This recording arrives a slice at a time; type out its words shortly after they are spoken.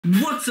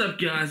What's up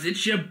guys,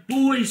 it's your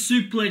boy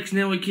Suplex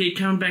Network here,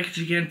 coming back at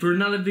you again for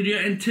another video,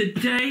 and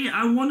today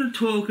I want to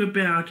talk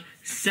about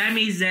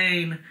Sami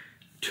Zayn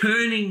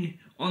turning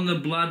on the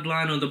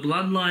Bloodline, or the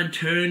Bloodline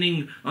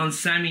turning on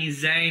Sami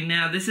Zayn.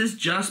 Now this has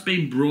just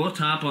been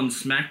brought up on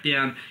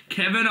SmackDown.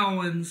 Kevin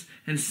Owens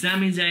and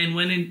Sami Zayn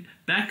went in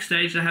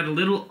backstage. They had a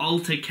little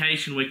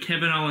altercation where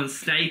Kevin Owens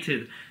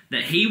stated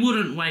that he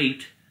wouldn't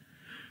wait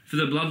for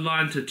the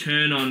Bloodline to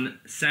turn on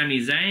Sami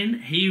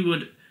Zayn. He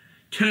would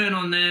turn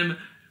on them,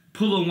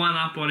 pull a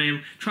one-up on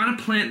him, trying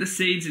to plant the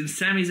seeds in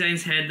Sami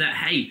Zayn's head that,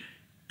 hey,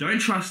 don't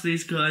trust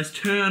these guys,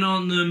 turn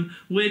on them,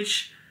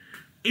 which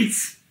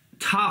it's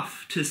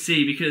tough to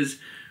see because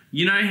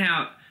you know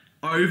how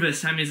over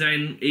Sami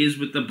Zayn is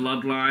with the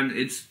Bloodline.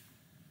 It's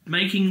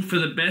making for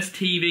the best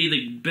TV,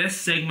 the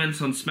best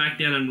segments on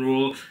SmackDown and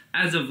Raw.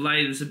 As of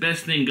late, it's the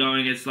best thing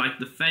going. It's like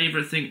the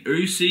favourite thing.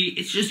 Uzi,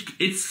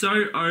 it's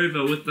so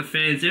over with the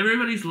fans.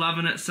 Everybody's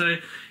loving it, so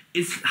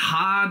it's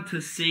hard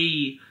to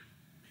see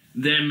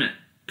them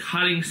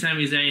cutting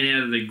Sami Zayn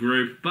out of the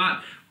group.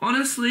 But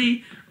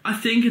honestly, I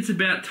think it's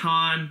about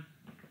time.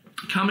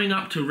 Coming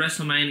up to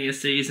WrestleMania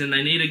season,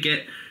 they need to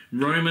get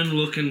Roman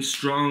looking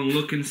strong,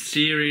 looking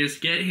serious,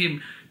 get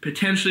him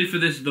potentially for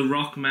this The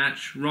Rock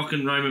match, Rock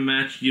and Roman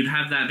match. You'd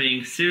have that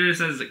being serious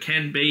as it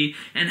can be,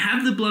 and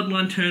have the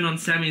Bloodline turn on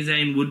Sami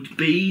Zayn would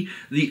be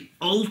the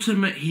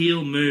ultimate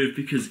heel move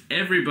because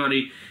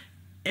everybody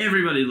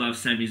loves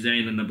Sami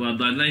Zayn and the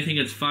Bloodline. They think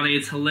it's funny,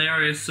 it's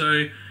hilarious,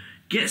 so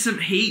get some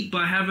heat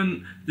by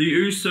having the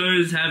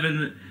Usos,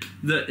 having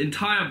the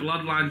entire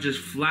Bloodline just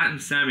flatten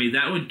Sami.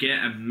 That would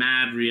get a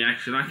mad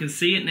reaction. I can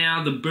see it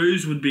now. The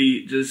boos would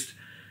be just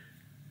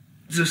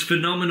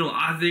phenomenal.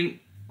 I think,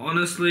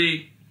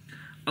 honestly,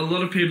 a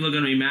lot of people are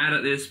going to be mad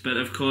at this, but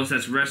of course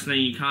that's wrestling.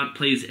 You can't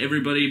please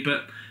everybody.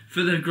 But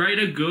for the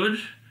greater good,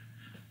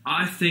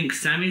 I think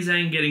Sami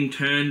Zayn getting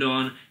turned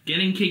on,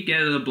 getting kicked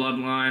out of the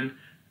Bloodline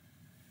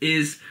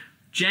is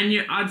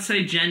I'd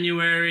say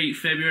January,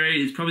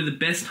 February is probably the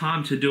best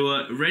time to do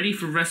it, ready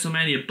for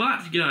WrestleMania.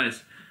 But,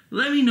 guys,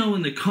 let me know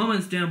in the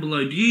comments down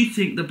below, do you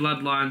think the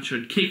Bloodline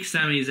should kick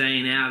Sami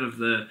Zayn out of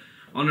the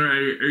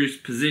honorary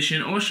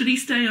position, or should he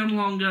stay on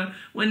longer?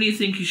 When do you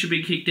think he should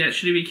be kicked out?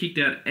 Should he be kicked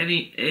out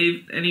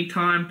any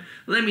time?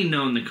 Let me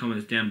know in the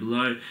comments down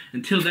below.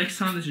 Until next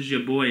time, this is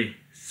your boy,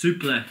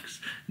 Suplex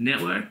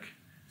Network,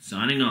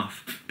 signing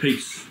off.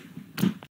 Peace.